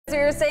So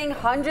you're saying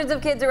hundreds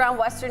of kids around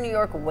Western New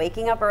York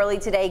waking up early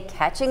today,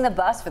 catching the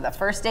bus for the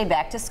first day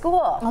back to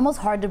school. Almost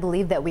hard to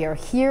believe that we are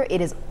here.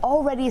 It is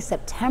already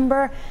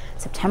September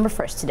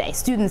 1st today.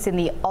 Students in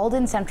the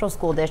Alden Central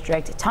School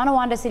District,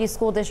 Tonawanda City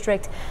School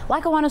District,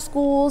 Lackawanna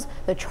Schools,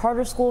 the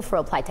Charter School for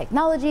Applied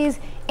Technologies,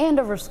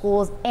 Andover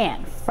Schools,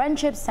 and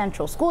Friendship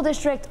Central School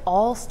District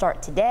all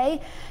start today.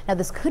 Now,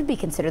 this could be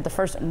considered the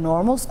first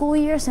normal school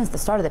year since the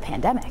start of the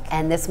pandemic.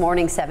 And this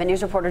morning, 7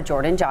 News reporter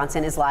Jordan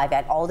Johnson is live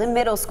at Alden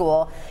Middle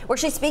School, where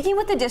she's speaking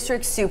with the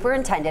district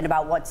superintendent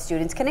about what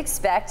students can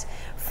expect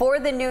for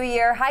the new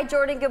year. Hi,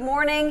 Jordan. Good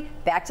morning.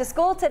 Back to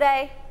school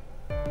today.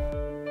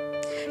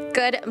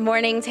 Good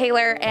morning,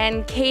 Taylor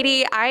and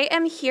Katie. I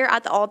am here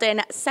at the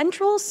Alden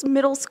Central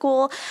Middle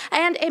School,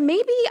 and it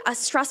may be a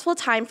stressful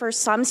time for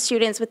some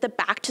students with the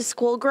back to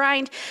school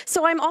grind.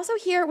 So I'm also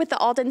here with the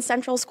Alden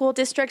Central School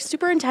District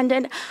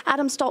Superintendent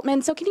Adam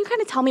Stoltman. So can you kind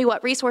of tell me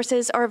what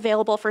resources are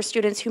available for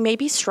students who may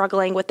be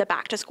struggling with the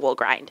back to school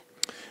grind?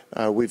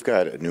 We've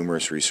got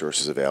numerous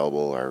resources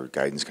available. Our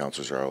guidance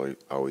counselors are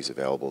always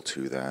available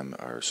to them.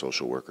 Our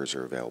social workers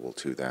are available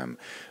to them.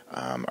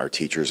 Our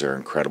teachers are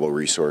incredible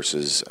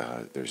resources.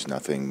 There's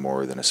nothing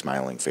more than a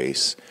smiling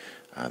face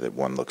that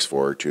one looks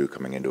forward to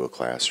coming into a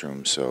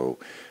classroom. So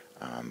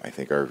I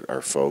think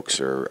our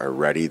folks are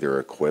ready. They're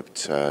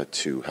equipped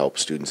to help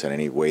students in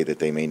any way that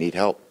they may need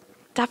help.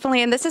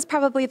 Definitely, and this is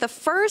probably the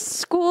first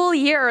school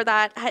year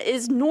that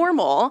is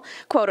normal,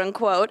 quote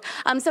unquote.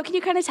 So can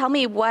you kind of tell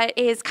me what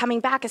is coming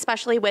back,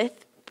 especially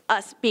with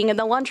us being in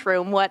the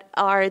lunchroom? What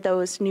are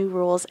those new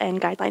rules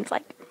and guidelines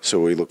like? So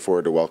we look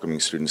forward to welcoming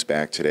students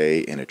back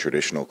today in a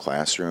traditional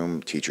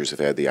classroom. Teachers have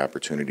had the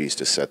opportunities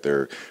to set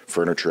their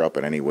furniture up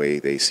in any way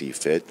they see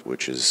fit,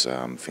 which is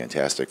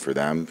fantastic for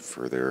them,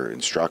 for their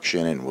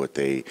instruction and what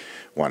they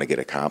want to get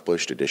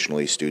accomplished.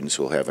 Additionally, students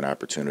will have an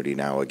opportunity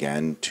now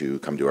again to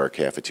come to our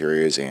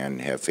cafeterias and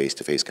have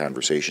face-to-face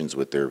conversations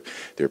with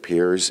their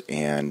peers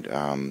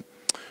and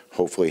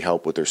hopefully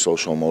help with their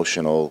social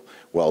emotional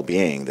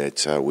well-being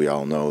that we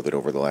all know that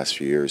over the last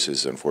few years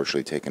has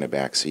unfortunately taken a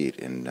back seat,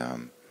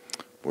 and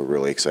we're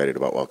really excited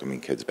about welcoming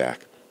kids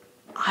back.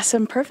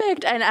 Awesome,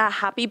 perfect, and a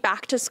happy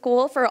back to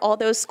school for all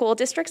those school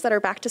districts that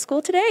are back to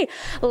school today.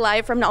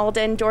 Live from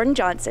Alden, Jordan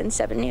Johnson,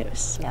 7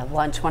 News. Yeah,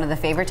 lunch, one of the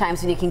favorite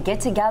times when you can get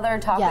together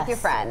and talk with your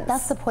friends.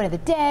 That's the point of the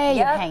day.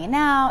 Yep. You're hanging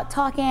out,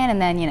 talking, and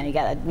then,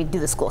 we do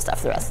the school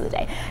stuff the rest of the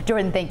day.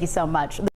 Jordan, thank you so much.